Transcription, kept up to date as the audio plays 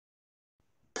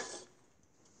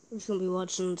We're just gonna be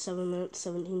watching 7 minutes,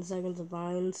 17 seconds of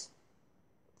Vines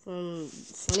from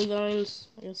Funny Vines.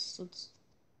 I guess that's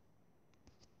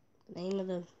the name of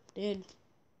the dude.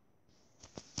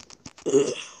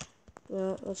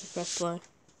 Yeah, let's just press play.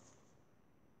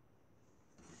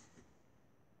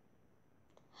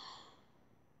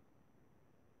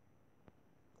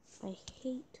 I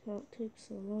hate how it takes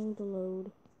so long to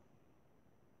load.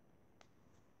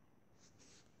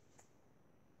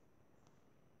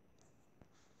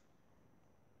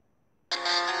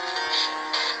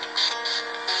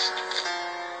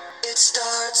 It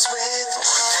starts with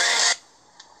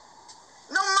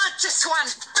no much this one.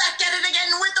 Back at it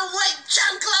again with the white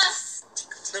chanclas.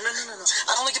 No.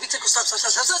 I don't like to be tickled. Stop. I'm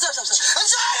sorry.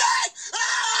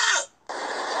 Ah!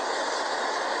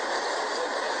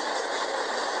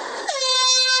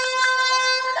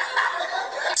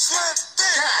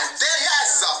 God, their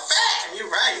asses are fat. You're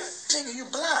right. Nigga, you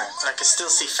blind. I can still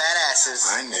see fat asses.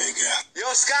 My nigga.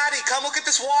 Yo, Scotty, come look at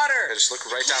this water. I just look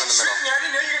right down in the middle. I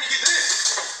didn't know you were gonna get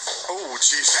this. Oh,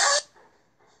 jeez.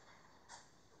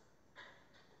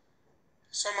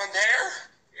 Someone there?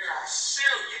 Yeah,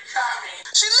 shoot, you caught me.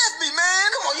 She left me, man.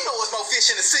 Come on, you know what's more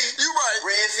fish in the sea. You right.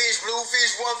 Red fish, blue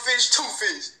fish, one fish, two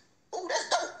fish. Ooh, that's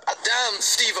dope. Damn,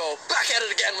 Steve-O, back at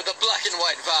it again with the black and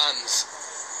white Vans.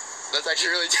 That's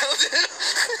actually really talented.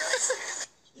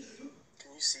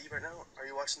 Can you see right now? Are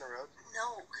you watching the road?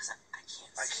 No, because I can't see.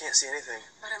 I can't see anything.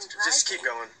 But I'm driving. Just keep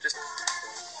going. Just.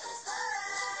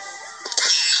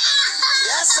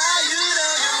 That's how you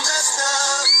know you messed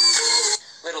up.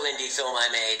 Little indie film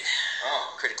I made.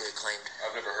 Oh, Critically acclaimed.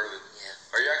 I've never heard of it.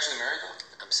 Yeah. Are you actually married though?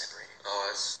 I'm separated. Oh,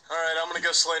 that's... Alright, I'm gonna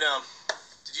go slay down.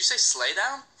 Did you say slay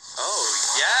down? Oh,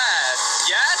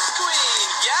 yes! Yes, queen!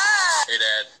 Yes! Hey,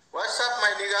 Dad. What's up,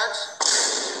 my niggas?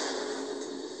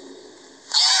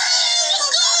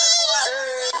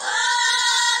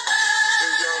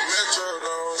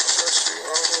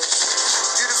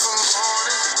 Beautiful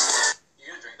morning. You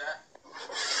gonna drink that?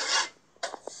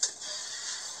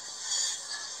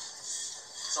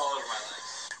 It's all over my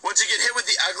legs. What'd you get hit with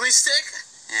the ugly stick?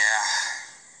 Yeah.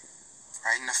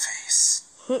 Right in the face.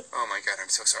 Oh my god, I'm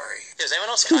so sorry. Yeah, is anyone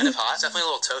else kind of hot? It's definitely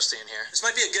a little toasty in here. This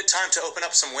might be a good time to open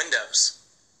up some windows.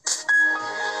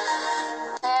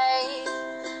 Hey,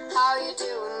 how you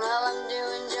doing? Well, I'm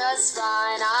doing just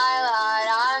fine. I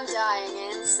lied, I'm dying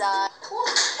inside.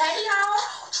 Hey, y'all. I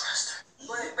don't trust her.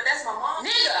 But that's my mom.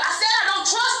 Nigga, I said I don't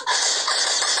trust.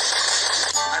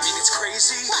 I mean, it's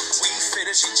crazy. We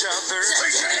finish each other. Where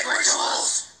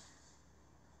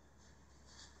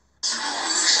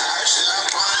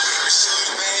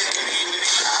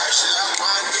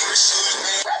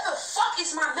the fuck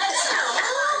is my medicine? I'm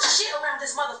lying shit around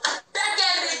this motherfucker. Back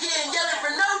at it again, yelling for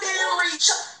no damn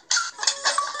reason.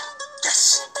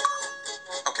 Yes.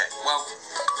 Okay, well.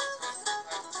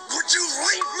 Would you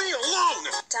leave me alone?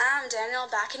 Damn, Daniel,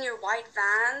 back in your white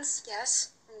Vans?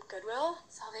 Yes, from Goodwill?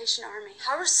 Salvation Army.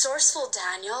 How resourceful,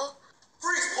 Daniel.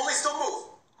 Freeze, police, don't move.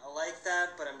 I like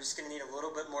that, but I'm just gonna need a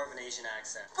little bit more of an Asian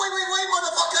accent. Wait,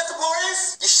 motherfucker, that's the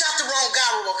police? You shot the wrong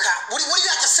guy, RoboCop. What do you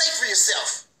got to say for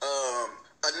yourself?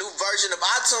 A new version of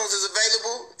iTunes is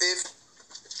available if...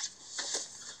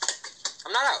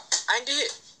 I'm not out. I ain't get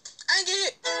hit.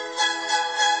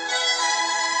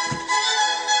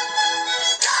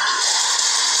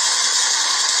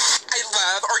 I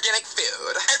love organic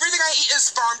food. Everything I eat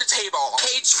is farm to table.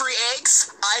 Cage-free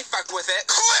eggs, I fuck with it.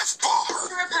 Cliff Bar!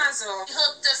 Rapunzel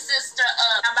hooked her sister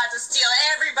up. I'm about to steal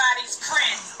everybody's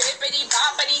prince. Bippity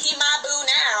boppity, he my boo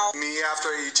now. Me after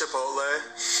I eat Chipotle.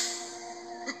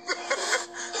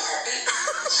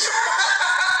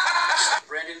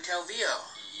 Brandon Calvillo.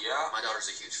 Yeah? My daughter's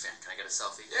a huge fan. Can I get a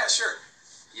selfie? Yeah, sure.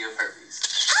 You have herpes.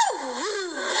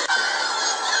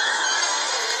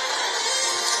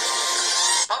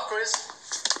 Pop quiz.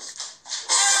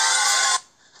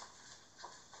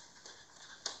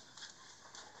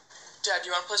 Dad,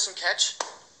 you want to play some catch?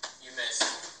 You missed.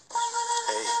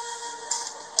 Hey.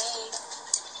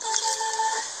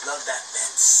 Love that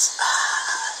Vince.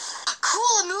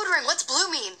 Cool, a mood ring. What's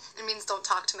blue mean? It means don't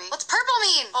talk to me. What's purple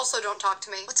mean? Also don't talk to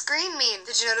me. What's green mean?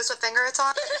 Did you notice what finger it's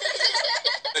on?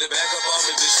 Better back up on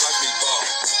me, bitch, watch me ball.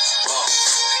 Ball.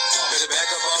 Better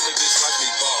back up on me, bitch, watch me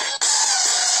ball.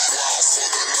 Wow, for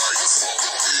the night,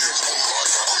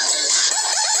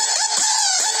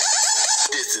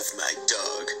 This is my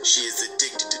dog. She is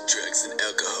addicted to drugs and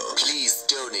alcohol. Please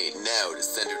donate now to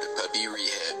send her to puppy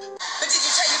rehab. But did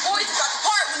you tell your boys about the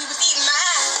part when you was eating my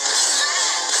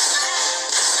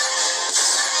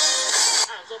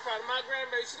I'm so proud of my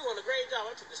grandbaby. She's doing a great job.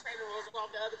 I took the strainer rolls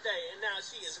off the other day, and now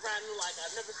she is riding like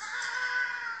I've never seen.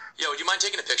 Yo, would you mind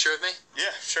taking a picture of me?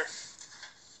 Yeah, sure.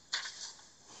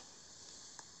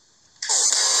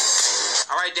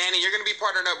 Alright, Danny, you're gonna be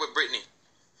partnered up with Brittany.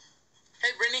 Hey,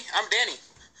 Brittany, I'm Danny.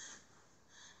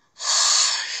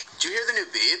 Did you hear the new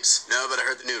Biebs? No, but I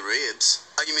heard the new Ribs.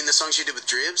 Oh, you mean the song she did with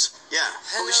Dribs? Yeah.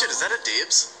 Hello. Holy shit, is that a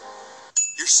Dibs?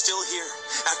 You're still here.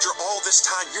 After all this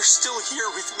time, you're still here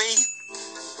with me.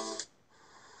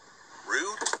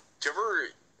 Rude? Do you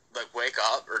ever, like, wake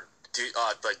up or do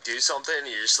something and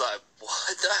you're just like,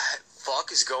 what the fuck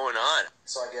is going on?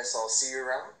 So I guess I'll see you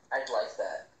around? I'd like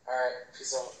that. Alright,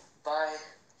 peace out. Bye.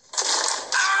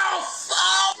 Ow!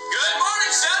 Fuck! Good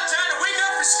morning, son. Time to wake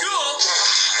up for school.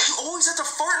 You always have to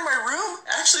fart in my room?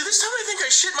 Actually, this time I think I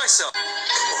shit myself. Come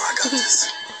on, I got this.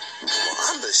 Come on,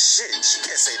 I'm the shit. She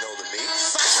can't say no to me.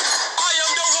 I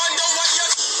am the one,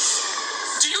 yes.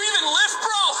 Do you even lift,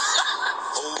 bro?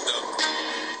 Hold up.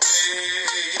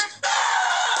 Hey.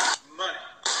 Money.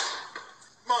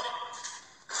 Money.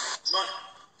 Money.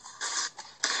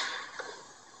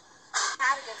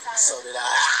 Had a good time. So did I.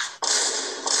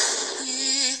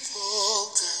 We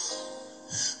fall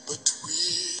down, but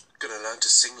we Gonna learn to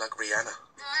sing like Rihanna.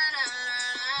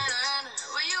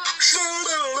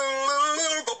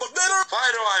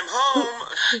 Fido, I'm home.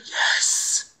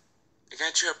 Yes. I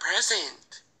got you a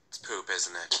present. It's poop,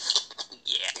 isn't it?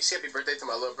 Yeah. You say happy birthday to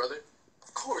my little brother?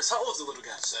 Of course, how old's the little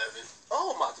guy? 7.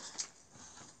 Oh, my.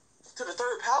 To the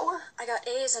 3rd power? I got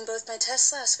A's on both my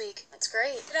tests last week. That's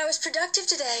great. And I was productive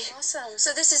today. Awesome.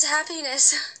 So this is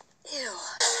happiness. Ew.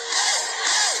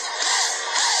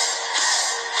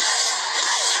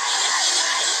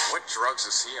 What drugs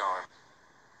is he on?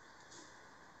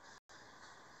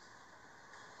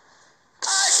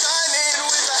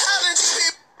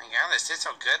 My God, this tastes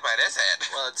so good. What is it?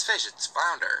 Well, it's fish. It's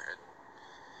flounder.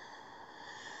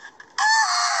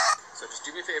 So just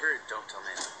do me a favor, don't tell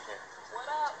me. Here. What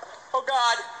up? Oh,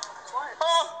 God. What?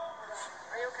 Oh,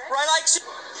 Are you okay? right like shit.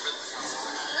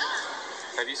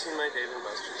 Have you seen my Dave and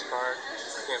Buster's card?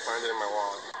 I can't find it in my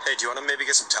wallet. Hey, do you want to maybe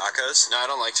get some tacos? No, I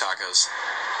don't like tacos.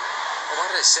 Oh, why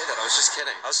did I say that? I was just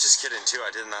kidding. I was just kidding, too.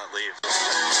 I did not leave.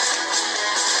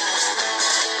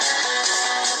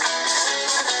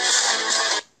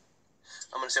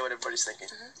 I'm going to say what everybody's thinking.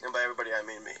 And by everybody, I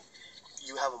mean me.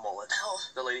 You have a mullet. Ow.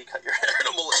 The lady cut your hair in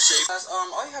a mullet shape.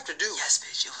 All you have to do. Yes,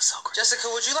 bitch, it was so great.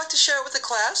 Jessica, would you like to share it with the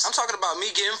class? I'm talking about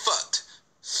me getting fucked.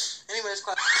 Anyways,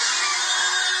 class.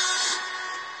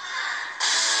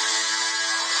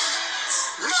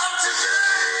 Not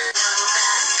today!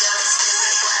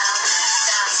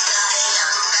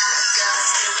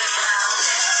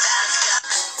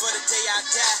 For the day I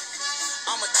die,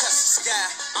 I'ma touch the sky.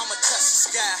 I'ma touch the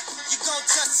sky. You gon'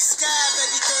 touch the sky,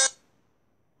 baby girl.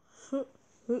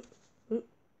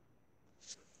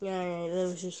 Yeah, alright, that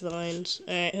was just Vines.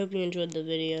 Alright, hope you enjoyed the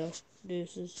video.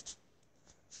 Deuces.